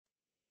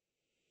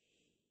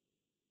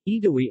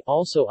Itawi,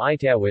 also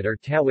Itawis or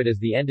Tawid as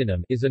the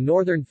endonym, is a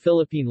northern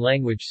Philippine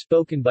language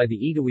spoken by the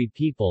Itawi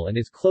people and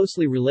is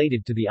closely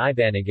related to the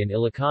Ibanag and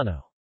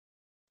Ilocano.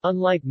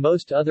 Unlike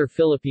most other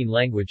Philippine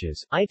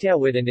languages,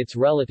 Itawid and its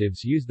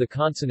relatives use the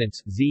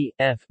consonants z,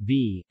 f,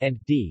 b, and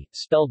d,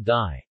 spelled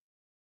di.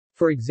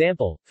 For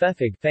example,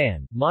 fefig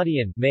fan,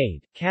 madian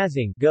maid,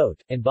 kazing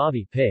goat, and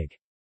bobby pig.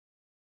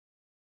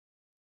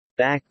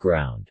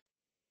 Background.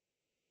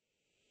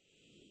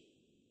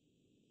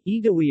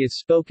 Itawi is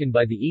spoken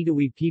by the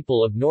Itawi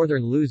people of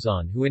northern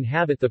Luzon who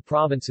inhabit the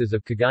provinces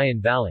of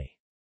Cagayan Valley.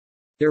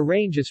 Their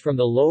range is from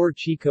the lower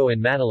Chico and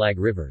Matalag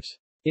rivers.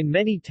 In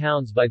many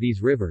towns by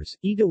these rivers,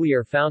 Itawi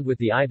are found with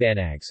the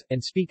Ibanags,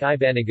 and speak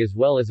Ibanag as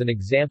well as an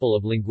example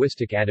of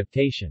linguistic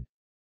adaptation.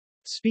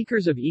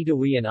 Speakers of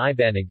Itawi and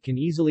Ibanag can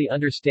easily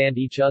understand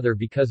each other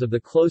because of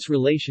the close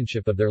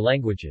relationship of their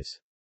languages.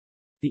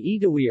 The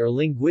Itawi are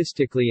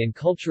linguistically and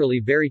culturally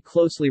very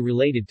closely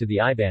related to the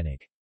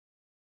Ibanag.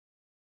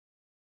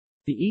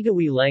 The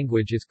Itawi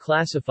language is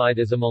classified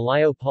as a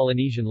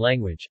Malayo-Polynesian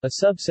language, a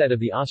subset of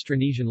the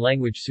Austronesian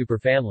language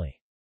superfamily.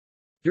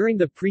 During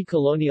the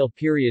pre-colonial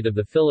period of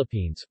the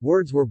Philippines,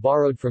 words were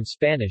borrowed from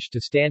Spanish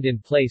to stand in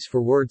place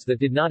for words that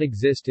did not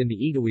exist in the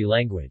Itawi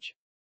language.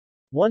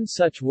 One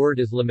such word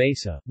is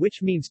lamesa,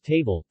 which means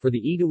table, for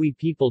the Itawi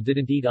people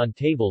didn't eat on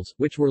tables,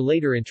 which were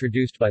later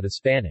introduced by the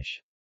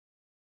Spanish.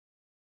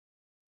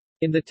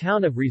 In the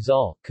town of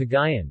Rizal,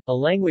 Cagayan, a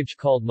language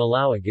called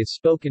Malawig is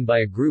spoken by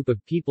a group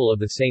of people of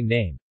the same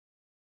name.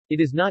 It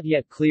is not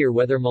yet clear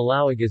whether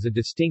Malawig is a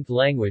distinct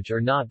language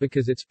or not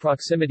because its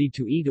proximity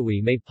to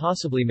Itawi may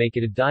possibly make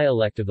it a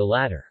dialect of the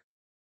latter.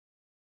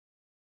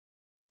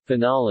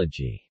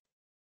 Phonology.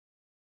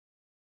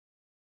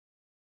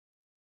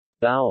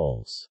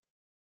 Vowels.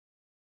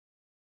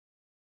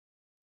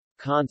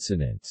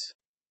 Consonants.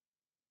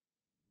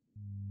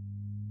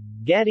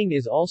 Gading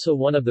is also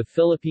one of the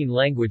Philippine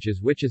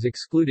languages which is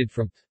excluded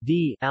from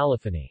D.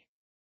 allophony.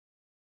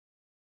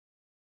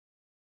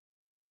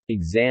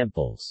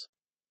 Examples.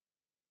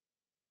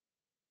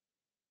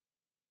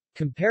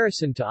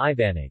 Comparison to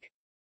Ibanag.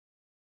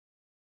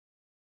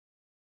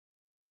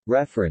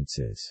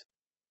 References.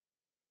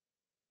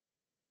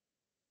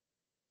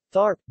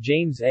 Tharp,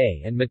 James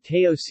A. and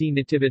Mateo C.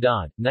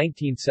 Natividad,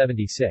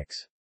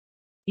 1976.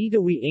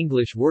 Itawi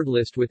English word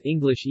list with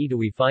English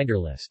Itawi finder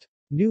list.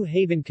 New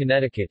Haven,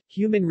 Connecticut,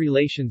 Human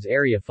Relations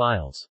Area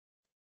Files.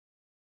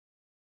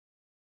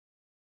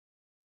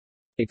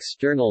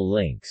 External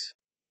links.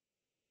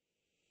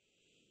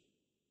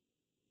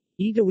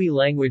 Itawi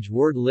language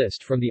word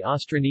list from the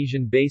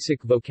Austronesian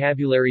Basic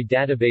Vocabulary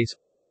Database.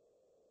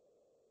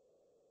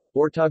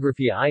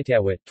 Ortografia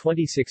Itawit,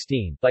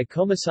 2016, by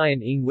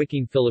Komisayan ng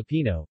Wikang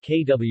Filipino,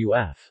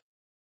 KWF.